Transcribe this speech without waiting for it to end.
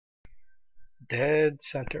Dead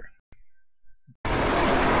center.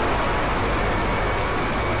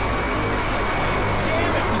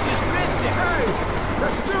 Damn it, we just missed it! Hey!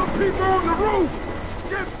 There's still people on the roof!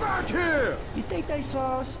 Get back here! You think they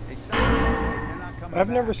saw us? They saw us, they're not coming I've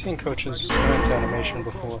back. never seen Coach's fans animation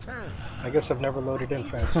before. I guess I've never loaded in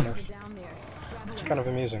fast enough. It's kind of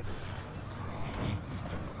amusing.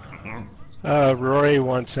 Rory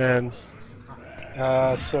wants in.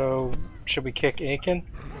 So should we kick Aiken?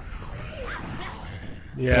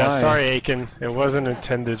 Yeah, Why? sorry Aiken. It wasn't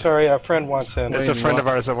intended. Sorry, a friend wants in. It's a friend of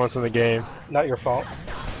ours that wants in the game. Not your fault.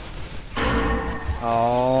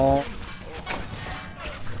 Oh.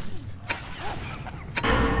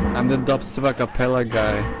 I'm the dubstep a cappella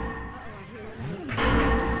guy.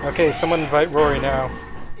 Okay, someone invite Rory now.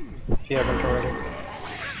 If you haven't already.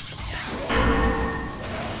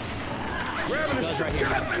 Grabbing the shit! Get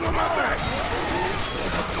that thing on my back!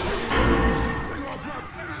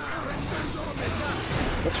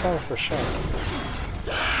 What's wrong with Rochelle?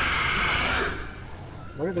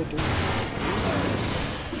 What are they doing?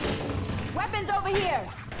 Weapons over here!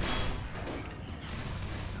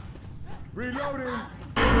 Reloading!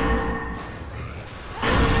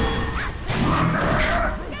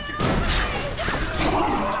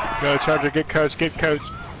 Go Charger, get coach, get coach.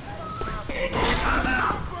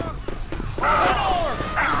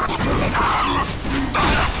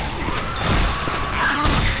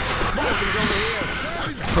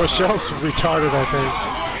 Rochelle's retarded, I think.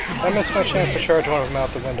 I missed my chance to charge one of them out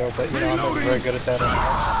the window, but you know, I'm not very good at that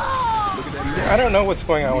anymore. I don't know what's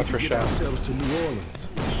going on with Rochelle.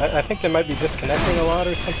 I think they might be disconnecting a lot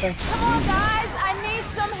or something. Come on, guys! I need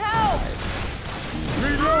some help!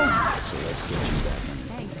 Reload!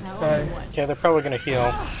 Thanks, now Yeah, they're probably gonna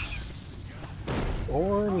heal.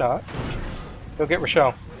 Or not. Go get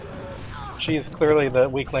Rochelle. She is clearly the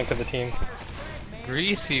weak link of the team.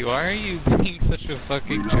 Greasy, why are you being such a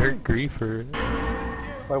fucking jerk griefer?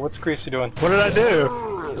 Why, what's Greasy doing? What did I do?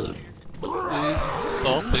 He's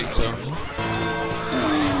salting something.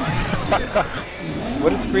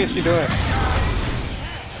 What is Greasy doing?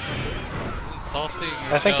 Salting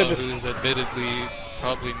I think they're Rochelle, just- who's admittedly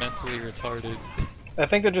probably mentally retarded. I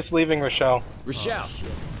think they're just leaving Rochelle. Rochelle!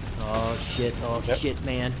 Oh shit, Yep. shit,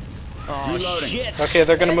 man. Oh Reloading. shit! Okay,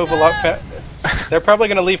 they're gonna move a lot they're probably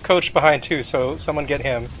gonna leave Coach behind too, so someone get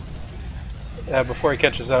him. Before he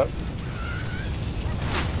catches up.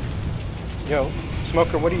 Yo,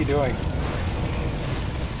 Smoker, what are you doing?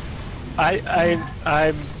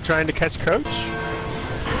 I'm trying to catch coach.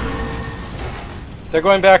 They're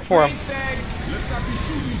going back for him. Let's not be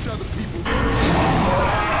shooting each other, people!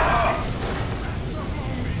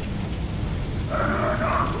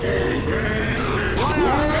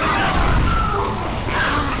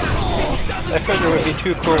 I figured it would be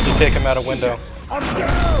too cruel to take him out a window. I'm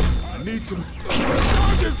down! I need some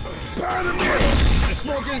charges!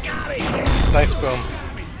 Smoking! Nice boom.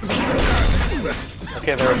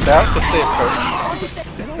 Okay, they're about to save Coach.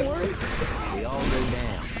 Don't worry. We all go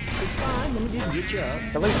down. It's fine, let me just get you up.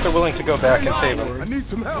 At least they're willing to go back and save I him. need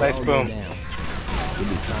some help! Nice boom. Down. We'll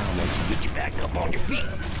be fine once you get you back up on your feet.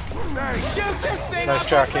 Thanks! Shoot this thing Nice up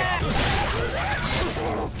jockey.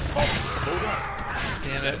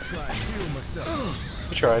 Damn it.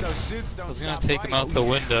 You tried. I was gonna take him out the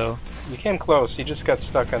window. You came close, you just got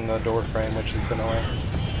stuck on the door frame, which is annoying.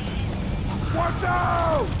 Watch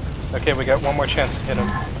out! Okay, we got one more chance to hit him.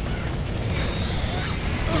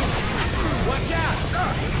 Watch out!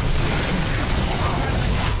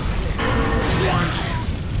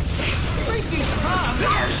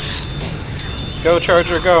 Go,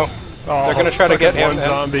 Charger, go! Oh, They're gonna try to get him. one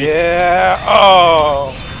zombie. Yeah!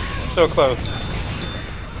 Oh! So close.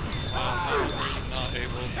 Not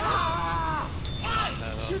able to.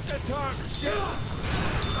 Shoot that target! Shoot!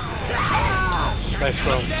 Nice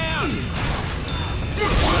boom.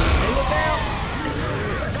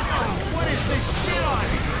 What is this shit on?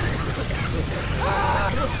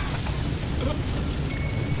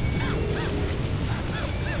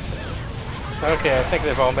 Okay, I think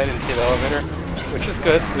they've all made it into the elevator, which is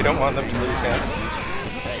good. We don't want them to lose yet.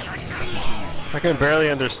 I can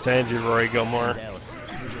barely understand you, Rory Gilmore. Because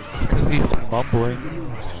he's mumbling.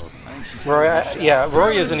 Rory, yeah,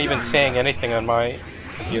 Rory isn't even saying anything on my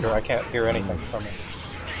computer. I can't hear anything from him.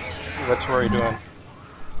 What's Rory doing?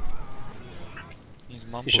 He's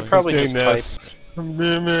mumbling. You should probably He's just doing type. this.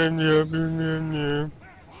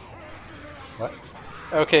 What?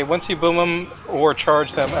 Okay, once you boom them or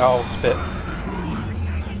charge them, I'll spit.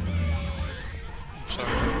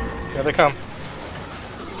 Sorry. Here they come.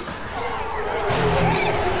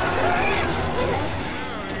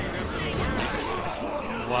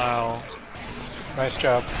 Wow. Nice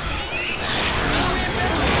job.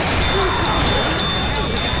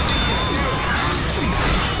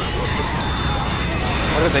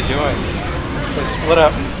 What are they doing? They split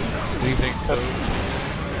up. Leaving.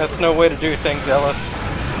 That's no way to do things, Ellis.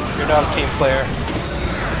 You're not a team player.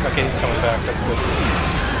 Okay, he's coming back. That's good.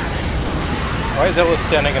 Why is Ellis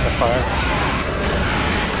standing in the fire?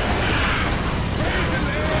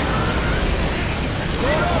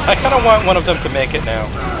 I kind of want one of them to make it now.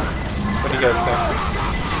 What do you guys think?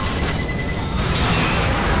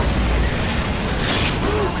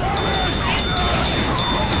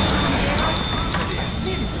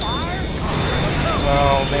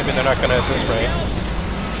 Well, maybe they're not going to at this rate.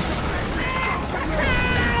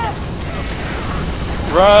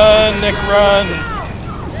 Run, Nick, run!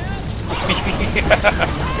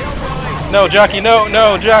 No, Jockey,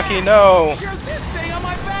 no, Jockey, no! Shoot this thing on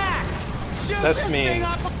my back! Shoot That's this mean. thing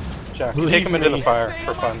off my Jockey, take him into the fire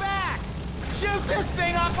for fun. back! Shoot this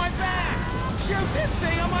thing off my back! Shoot this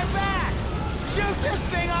thing on my back! Shoot this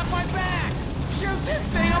thing off my back! Shoot this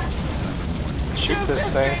thing off. Shoot this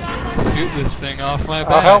thing. Shoot this thing off my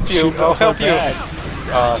back. I'll help you. Shoot I'll off her help you. back.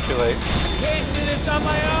 Too late. Can't do this on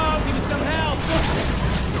my own. Give me some help.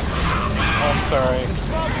 I'm sorry. The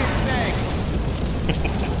smoking thing.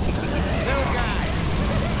 Little guy.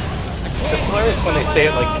 It's hilarious when they say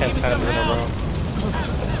it like 10 times in a row.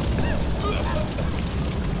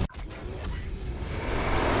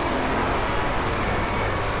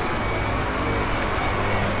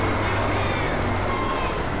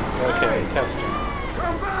 Okay, testing.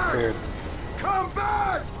 Come back! Weird. Come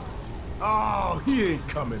back! Oh, he ain't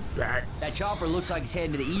coming back. That chopper looks like he's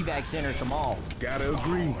heading to the evac center at the mall. Gotta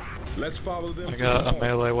agree. Let's follow them. I to got the a mall.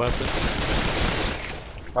 melee weapon.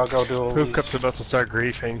 I'll go do a Poop Cup's about to start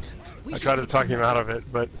griefing. I tried to talk him out of it,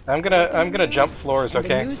 but I'm gonna jump floors, And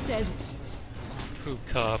the okay? news says Poop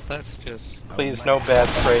cup, that's just... Please, no bad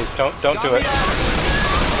sprays. Don't do it. Now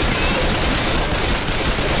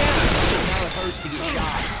it hurts to get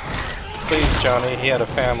shot. Please, Johnny. He had a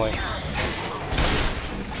family.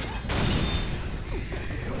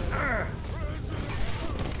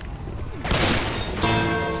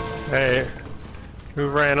 hey, who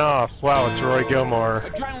ran off? Wow, it's Roy Gilmore.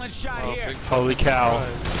 Adrenaline shot here. big Holy cow.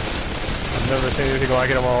 I've never seen anything like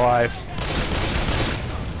it in my life.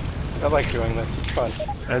 I like doing this. It's fun.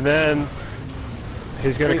 And then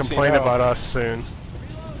he's gonna Greasy, complain no. about us soon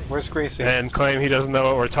Where's Greasy? and claim he doesn't know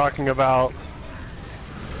what we're talking about.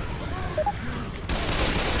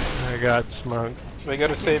 I got smoked. We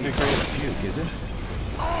gotta save you, Grease.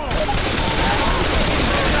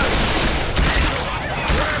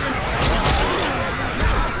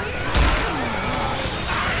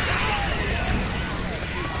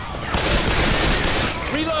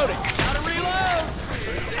 Reloading. Gotta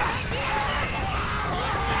reload.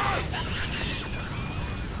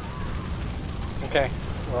 Okay,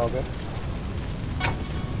 we're all good.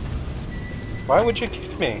 Why would you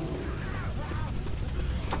kick me?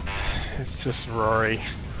 It's just Rory.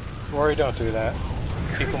 Rory, don't do that.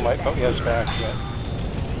 People might vote yes back, but...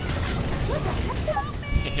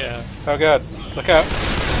 Yeah. Oh god, look out.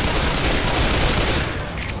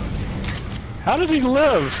 How did he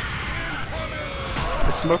live?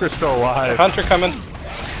 The smoker's still alive. Hunter coming.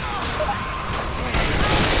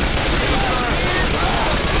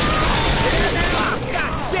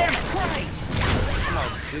 Damn Christ.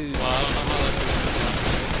 Well,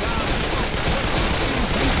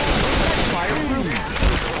 I don't know how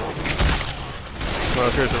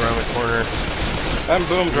Smoker's around the corner. I'm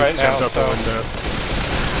boomed right now, Jumped out the so... window.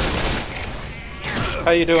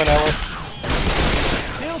 How you doing, Ellis?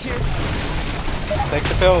 Bill's here. Take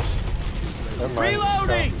the pills. Never mind.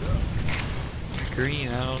 Reloading. green,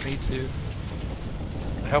 I don't need to.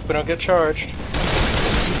 I hope we don't get charged.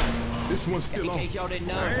 This one's In still on. case y'all didn't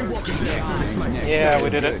know. Yeah, we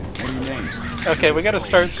did it. Okay, we gotta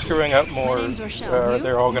start screwing up more, name's Rochelle. or You?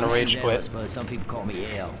 they're all gonna rage Ellis, quit. but some people call me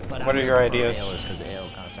L. But What are your ideas? Because L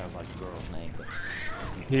kind of sounds like a girl's name. But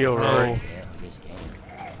Heal Rory. yeah, I guess you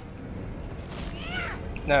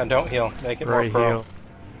can. No, don't heal. Make it more Rory pro. heal.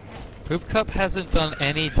 Poop Cup hasn't done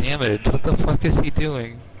any damage. What the fuck is he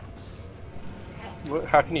doing?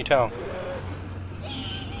 How can you tell?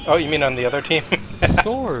 Oh, you mean on the other team?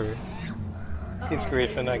 Score. He's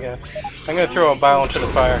griefing, I guess. I'm gonna throw a bile into the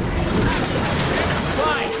fire.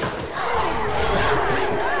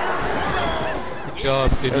 Good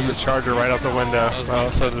job, There's idiot. a charger right out the window. That was Right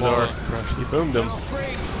outside the door. Crush. He boomed him.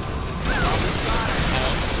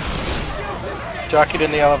 Jockeyed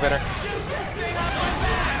in the elevator.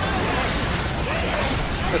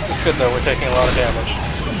 This is good though, we're taking a lot of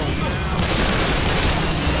damage.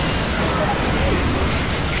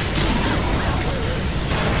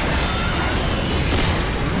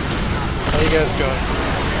 How you guys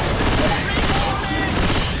doing?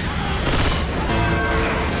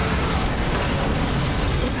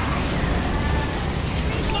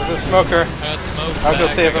 a smoker. I got smoke I'll back. go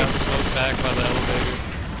save I got him. smoke back by the elevator.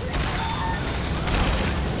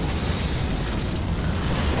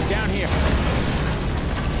 Down here.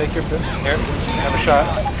 Take your pick. Here, have a shot.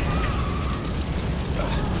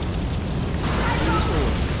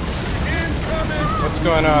 What's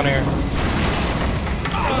going on here?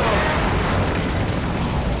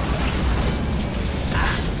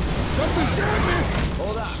 Something's got me!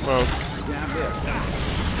 Hold up. Smoke. Grab this.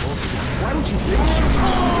 Why don't you think shooting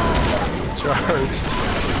Charged.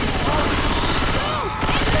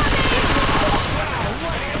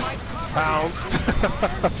 Pound.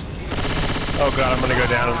 Oh god, I'm gonna go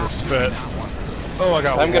down in the spit. Oh, I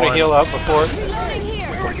got I'm gonna one. heal up before. Reloading here.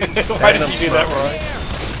 Why did you do that, Roy?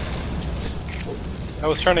 I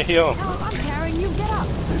was trying to heal. Help, I'm carrying you. Get up.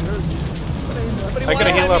 I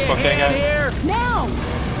gotta heal up, okay, guys? Now.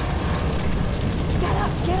 Get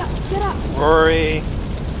up, get up, get up. Rory.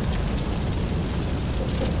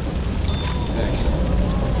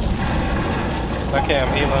 Okay,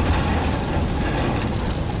 I'm healing.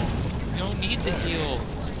 You don't need to heal.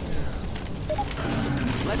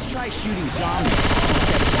 Let's try shooting zombies.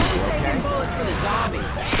 Saving bullets for the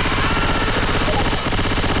zombies.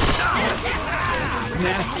 This is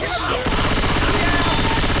nasty shit.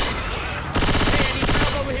 Hey, I need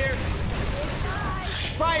help over here.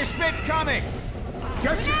 Fire spit coming.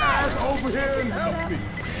 Get your ass over here and help me!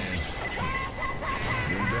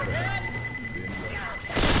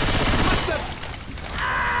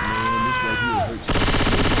 Man, this right here hurts.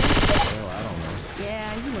 Well, I don't know.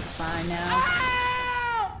 Yeah, you look fine now.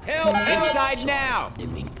 Help! Inside now.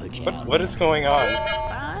 What is going on?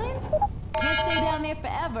 Fine? Can't stay down there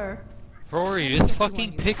forever. Rory, just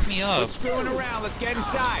fucking pick me up. Screwing around. Let's get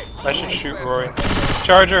inside. I should shoot Rory.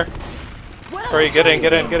 Charger! Rory, get in,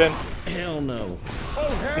 get in, get in. Hell no.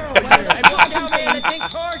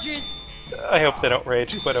 I hope they don't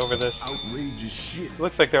rage quit over this. Outrageous shit.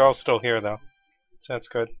 Looks like they're all still here, though. So that's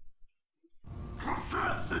good.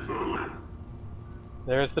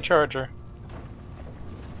 There's the charger.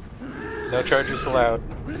 No chargers allowed.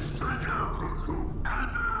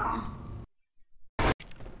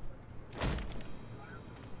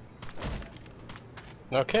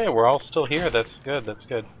 Okay, we're all still here. That's good, that's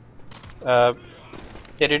good. Yeah,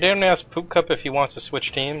 did anyone ask Poop Cup if he wants to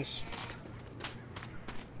switch teams?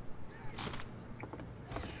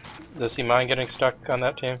 Does he mind getting stuck on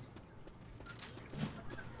that team?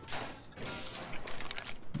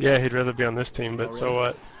 Yeah, he'd rather be on this team, but so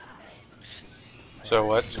what? So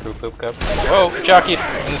what? Screw Poop Cup. Whoa, jockey in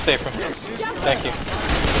the safe room. Thank you.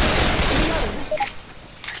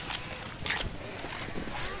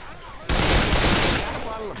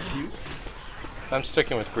 I'm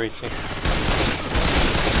sticking with Greasy.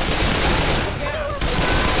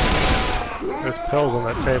 There's pills on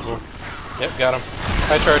that table. Yep, got him.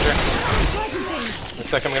 Hi, Charger.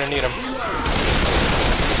 Looks like I'm gonna need him.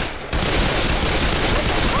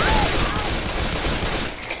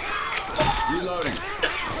 Reloading.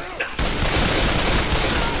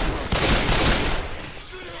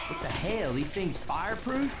 What the hell? These things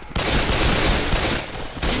fireproof?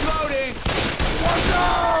 Reloading! Watch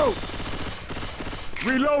out!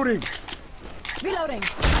 Reloading! Reloading.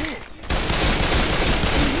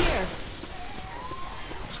 In here.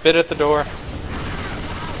 Spit at the door.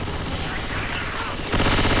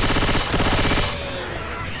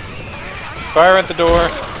 Fire at the door.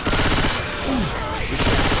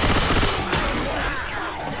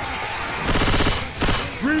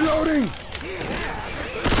 Reloading!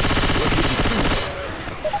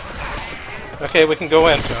 Okay, we can go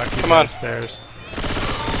in. Come on. Stairs.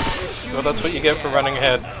 Well, that's what you get for running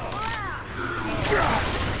ahead.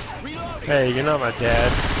 Hey, you're not my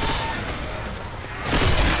dad.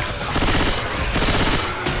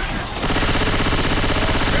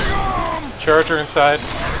 Charger inside.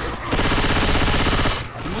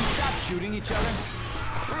 Can we stop shooting each other?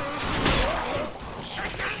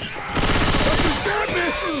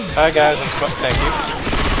 Hi guys, thank you.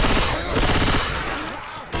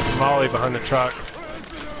 Molly behind the truck.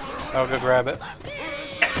 I'll go grab it.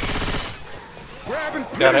 Grabbing!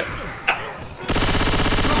 Got it.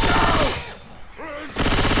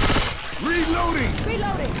 Reloading!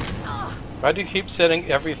 Reloading. Why do you keep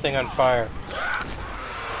setting everything on fire?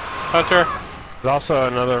 Hunter, There's also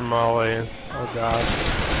another Molly. Oh god.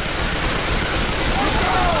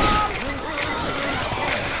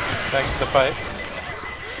 thanks for the fight.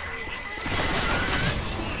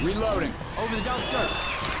 Reloading. Over the dumpster.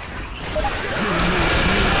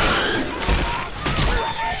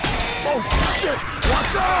 Oh shit!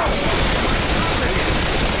 Watch out!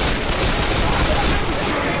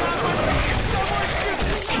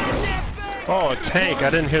 Oh, tank. I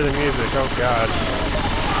didn't hear the music. Oh god.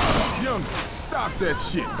 Young, stop that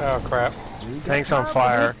shit. Oh crap. Tank's on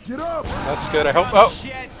fire. Get up. That's good. I hope. Oh,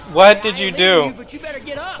 what did you do? But you better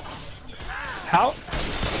get up. How?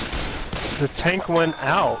 The tank went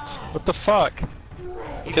out. What the fuck?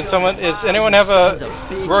 Can someone? Is anyone have a?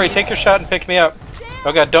 Rory, take your shot and pick me up.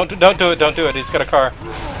 Oh god, don't do it. Don't do it. He's got a car.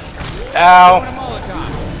 Ow!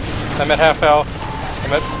 I'm at half health.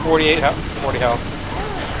 I'm at 40 health.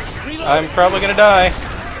 I'm probably gonna die.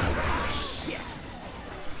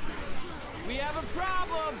 We have a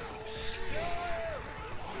problem.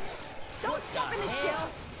 Don't stop in the shit.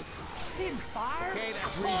 Okay,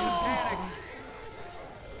 that's reason to panic.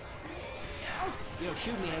 You know,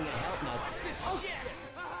 shooting me ain't gonna help much.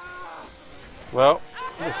 Well,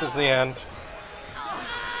 this is the end.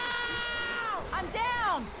 I'm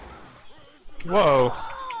down. Whoa.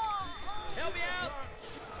 Help me out.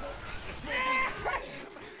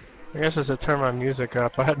 I guess I should turn my music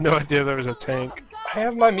up. I had no idea there was a tank. I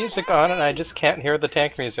have my music on and I just can't hear the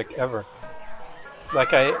tank music ever.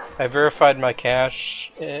 Like I verified my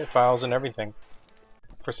cache files and everything.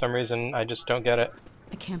 For some reason, I just don't get it.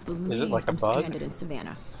 I can't believe Is it like a I'm bug? stranded in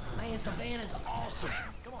Savannah. Man, Savannah's awesome.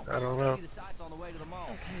 Come on. I don't know. The sights on the way to the mall.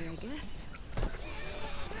 Okay, I guess.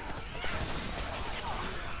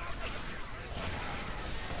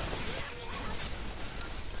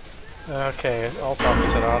 Okay, all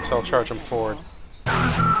talkies are on, so I'll charge them forward. Or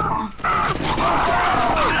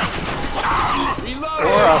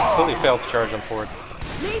I'll completely fail to charge them forward.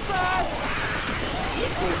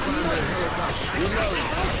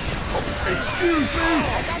 Excuse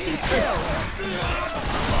me.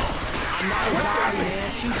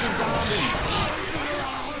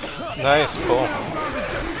 Nice pull.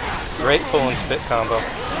 Great pull and spit combo.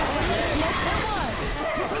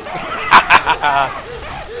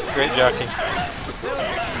 Great jockey.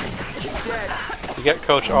 You get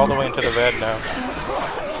Coach all the way into the red now.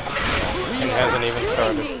 And he hasn't even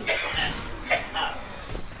started.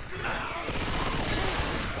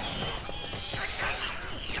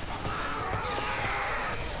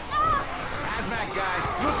 Hazmat guys,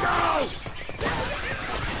 look out!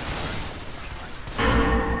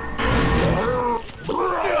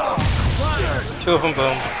 Two of them,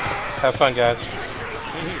 boom. Have fun, guys.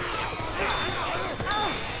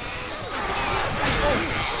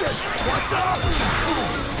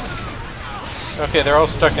 Okay, they're all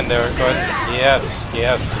stuck in there. Go ahead. Yes,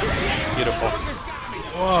 yes. Beautiful.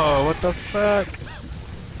 Whoa, what the fuck?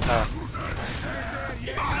 Oh.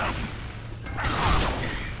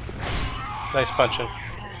 Nice punching.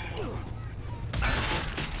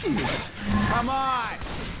 Come on!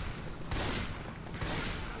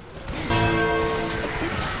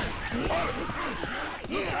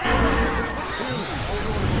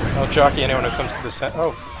 I'll jockey anyone who comes to the center.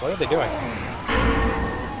 Oh, what are they doing?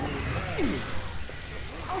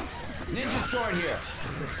 Ninja sword here.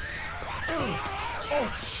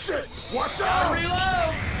 Oh shit! Watch out!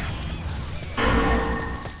 Reload!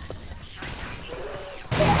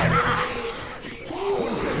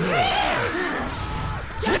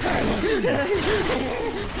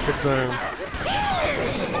 Good boom.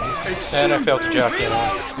 And I failed to jockey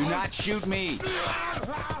anyone. Do not shoot me.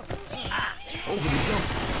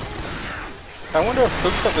 I wonder if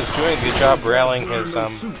Pubstomp is doing a good job rallying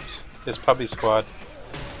his puppy squad.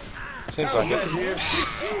 Seems like it.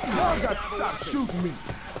 Y'all got to stop shooting me.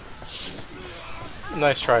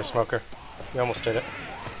 Nice try, Smoker. You almost did it.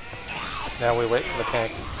 Now we wait for the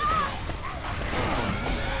tank.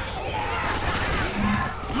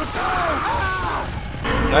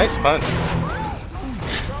 Nice punch.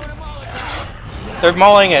 They're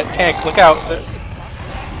mauling it. Tank, look out.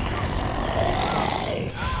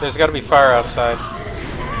 There's got to be fire outside.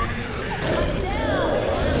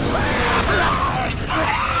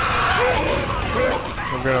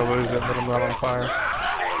 I'm gonna lose it, but I'm not on fire.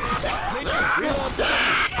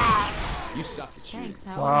 You suck at shooting. Thanks.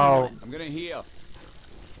 How Wow. I'm gonna heal.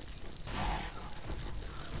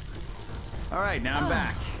 Alright, now I'm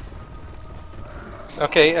back.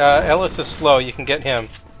 Okay, Ellis is slow. You can get him.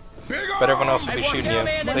 But everyone else will be shooting you.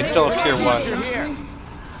 They still have tier 1. Here.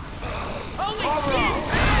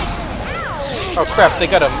 Oh crap, they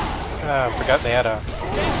got a... forgot they had a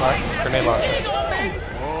grenade launcher.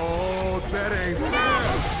 Oh, that ain't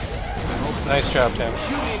fair. Nice job, Tim.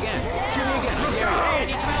 Shoot me again. Shoot me again. Hey,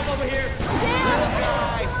 needs help over here.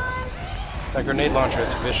 That grenade launcher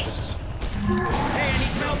is vicious. Hey, I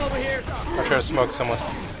need help over here. I'll try to smoke someone.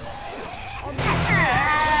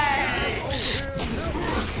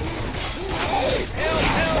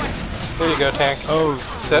 There you go, tank. Oh,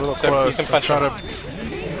 Set, a little set, close. you can punch Try him. to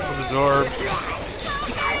absorb.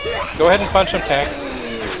 Go ahead and punch him, tank.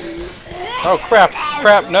 Oh crap!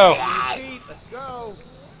 Crap! No. Let's go.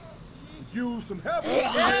 Use some help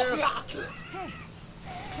over here.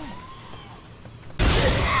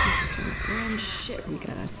 Damn shit we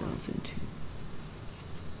got ourselves into.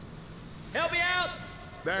 Help me out!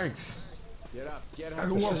 Thanks. Get up, get I up.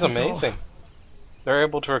 can This walk is off. amazing. They're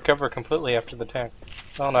able to recover completely after the tank.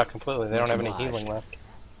 Well, not completely. They don't have any healing left.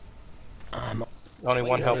 Only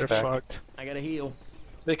one health They're back. fucked. I gotta heal.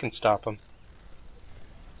 They can stop them.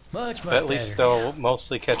 Much But at least they'll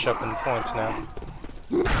mostly catch up in points now.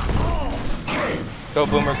 Go,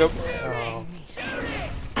 Boomer, go. Oh.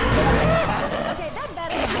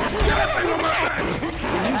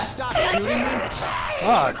 Can you stop shooting me?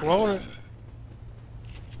 Fuck, what was it?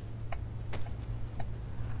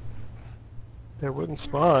 They wouldn't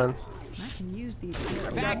spawn. I can use these.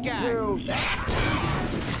 Bad guy.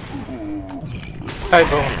 Hi,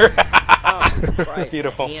 Boomer. Christ,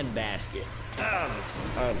 Beautiful. Hand basket.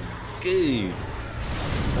 Good.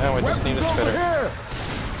 Now we just need a spitter.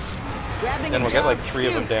 Grabbing Then a we'll get dog. like 3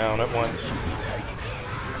 of them down at once.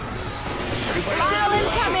 File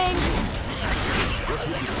incoming!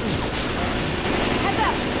 Heads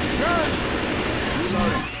up!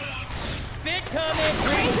 Spit coming!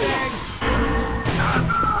 Green bag!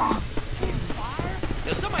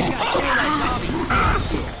 Yo, somebody got that zombie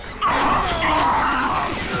spit shit.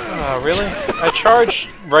 Oh, really? I charged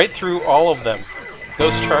right through all of them.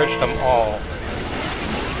 Those charged them all.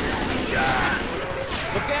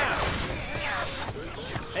 Look out!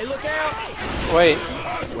 Hey, look out! Wait,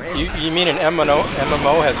 you mean an MMO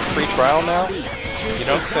has free trial now? You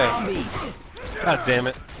don't say. God damn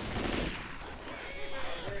it.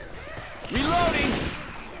 Reloading!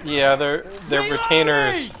 Yeah, they're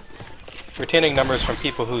retainers. Retaining numbers from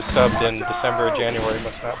people who subbed in December or January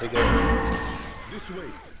must not be good. This way.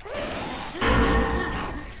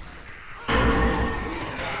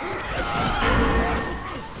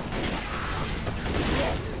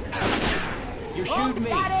 You shoot me!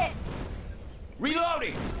 Got it!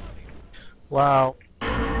 Reloading! Wow.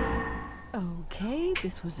 Okay,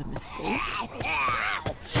 this was a mistake.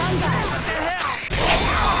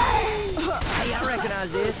 Hey, I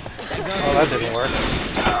recognize this. Oh, that didn't work.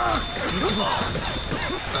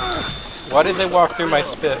 Why did they walk through my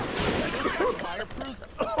spit?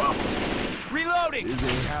 Reloading! This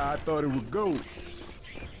ain't how I thought it would go.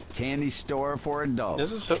 Candy store for adults.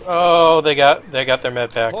 This is oh, they got their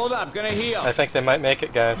med packs. Hold up, gonna heal. I think they might make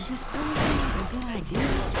it, guys. This doesn't seem like a good idea.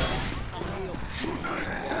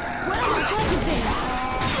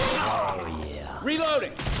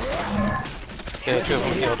 Reloading! Okay, 2 of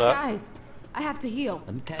them healed up. Guys, I have to heal.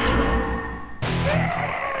 Let me patch you up.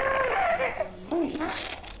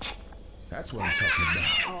 That's what I'm talking about.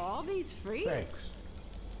 Are all these free? Thanks.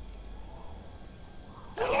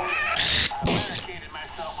 barricaded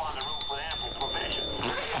myself on the roof with ample provisions.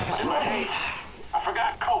 In my haste, I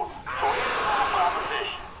forgot cola, so here's my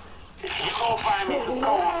proposition. If you go find me some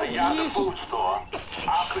cola at the Yonder food store,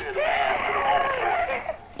 I'll clear the path to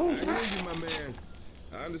the home for you. I hear you, my man.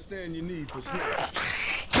 I understand your need for snacks.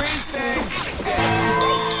 Green thing!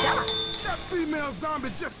 That female zombie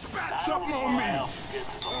just spat something on me.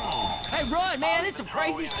 Hey, run, man! This is some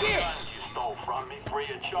crazy shit! You stole from me free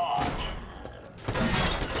of charge.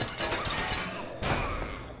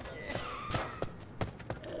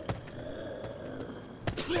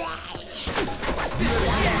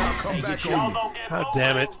 Come back Y'all on me. don't get God no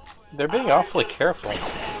damn it. They're being awfully careful.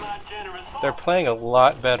 They're playing a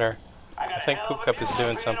lot better. I think Poop Cup is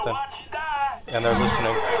doing something. And they're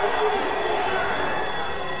listening.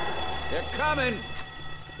 They're coming!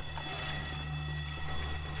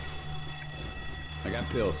 I got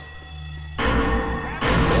pills.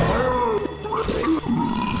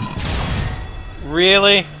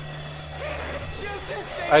 Really?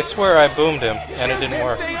 I swear I boomed him, and it didn't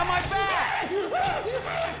work. Shoot this thing on my back!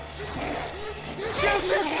 Shoot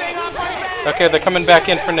this thing on my back! Okay, they're coming back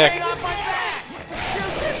in for Nick. Shoot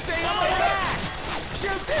this thing on my back!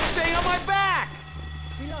 Shoot this thing on my back!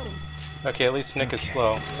 Okay, at least Nick is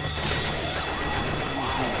slow.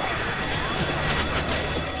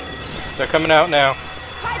 They're coming out now.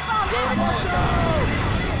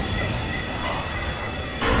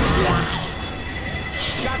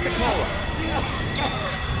 Got the cola!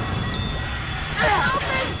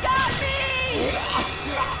 Alpha's got me!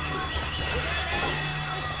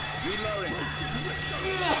 Reloading!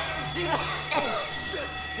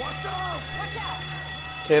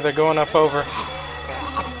 Okay, they're going up over.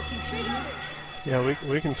 Yeah,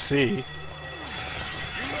 we can see.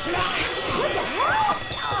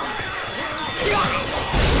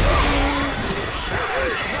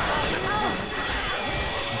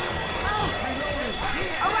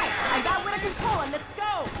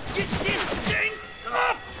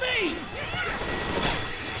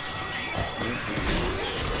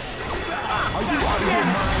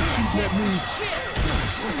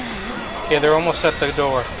 Okay, they're almost at the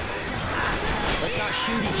door. Let's not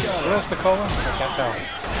shoot each other. Where's the cola? I can't tell.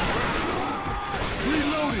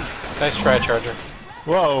 Nice try, Charger.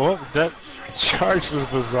 Whoa, that charge was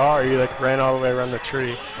bizarre. He like ran all the way around the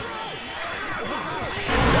tree.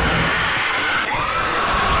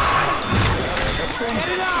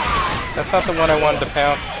 That's not the one I wanted to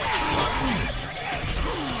pounce.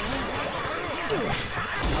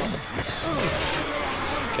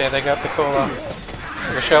 Okay, they got the cola.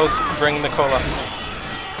 Rochelle's bringing the cola.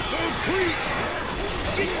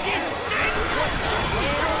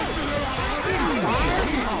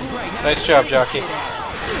 Nice job, Jockey.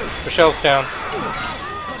 Rochelle's down.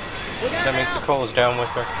 That means the cola's down with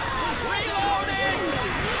her.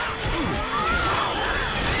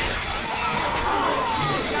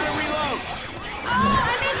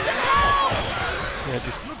 Yeah,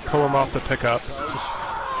 just pull him off the pickup.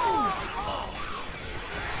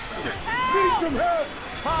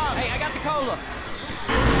 Hey, I got the cola.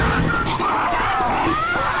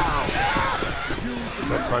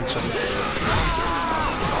 Don't punch him.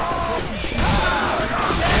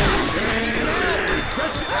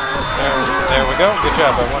 There we go. Good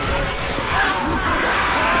job, everyone.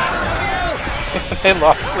 They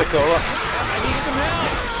lost the cola.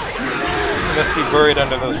 They must be buried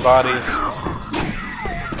under those bodies.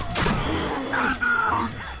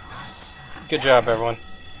 Good job, everyone.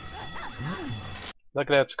 Look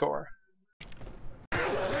at that score.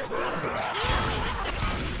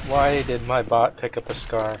 Why did my bot pick up a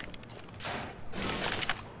scar?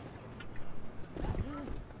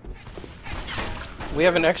 We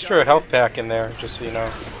have an extra health pack in there, just so you know.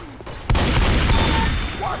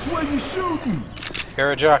 Watch where you shooting.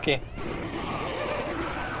 Here, a jockey.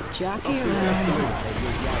 Jockey around.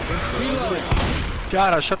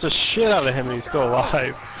 God, I shot the shit out of him and he's still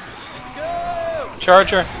alive.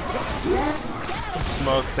 Charger.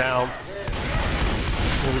 Smoke down.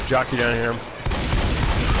 There's a jockey down here.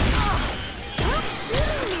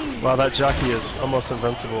 Wow, that jockey is almost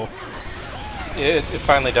invincible. It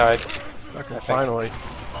finally died. Okay, finally.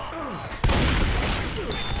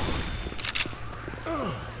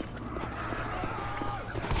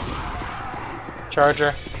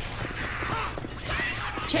 Charger.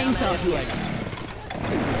 Chainsaw here.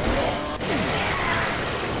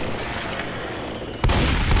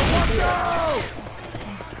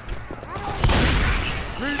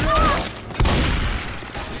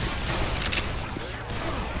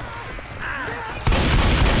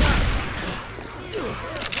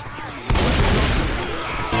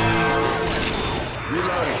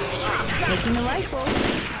 Taking the rifle.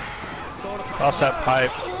 Toss that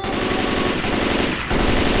pipe.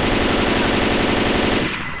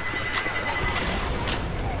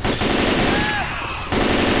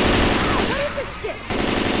 What is this shit?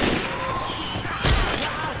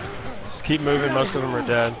 Just keep moving, most of them are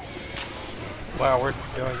dead. Wow, we're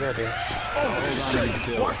doing good here.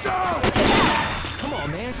 Watch out! Come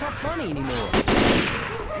on, man, it's not funny anymore.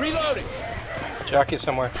 Reloading. Jockey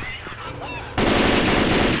somewhere.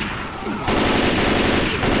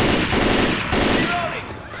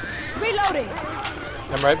 Reloading.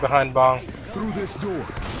 I'm right behind Bong. Through this door.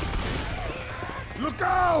 Look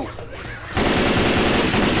out!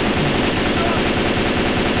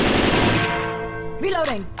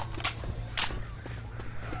 Reloading.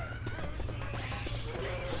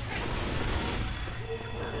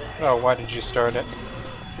 Oh, why did you start it?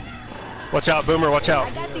 Watch out, Boomer, watch out.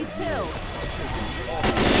 I got these pills.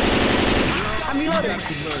 I'm reloading.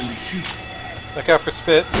 Look out for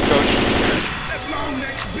spit, coach. That long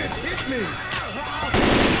neck bitch hit me!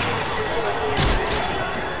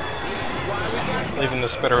 Leaving the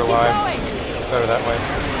spitter alive. Better that way.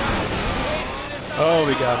 Oh,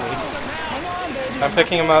 we got me. I'm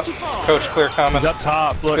picking him up. Coach, clear comment. He's up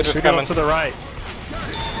top. Look, Spitter's shoot coming. him to the right.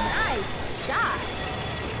 Nice shot.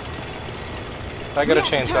 I got a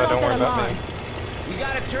chainsaw, don't worry about me. We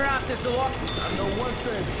gotta turn off this alarm. I know one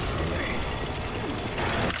thing.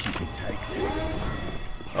 Keep it tight.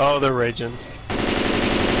 Oh, they're raging.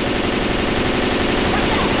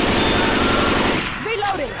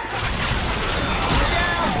 Reloading.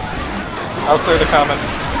 I'll clear the comment.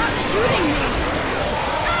 Stop shooting me.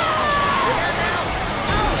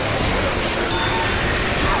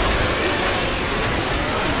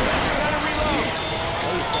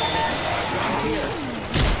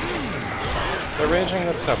 They're raging,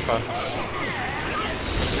 that's not fun.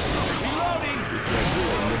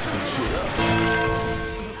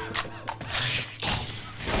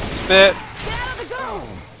 Spit! Get out of the go.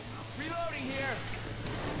 Reloading here.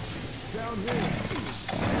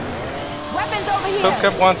 Weapons over here. Poke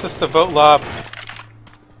Cup wants us to vote Lob.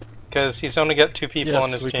 Because he's only got 2 people on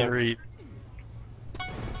Yes, his we can team. read.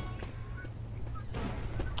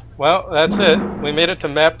 Well, that's it. We made it to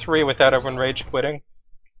map 3 without everyone rage quitting.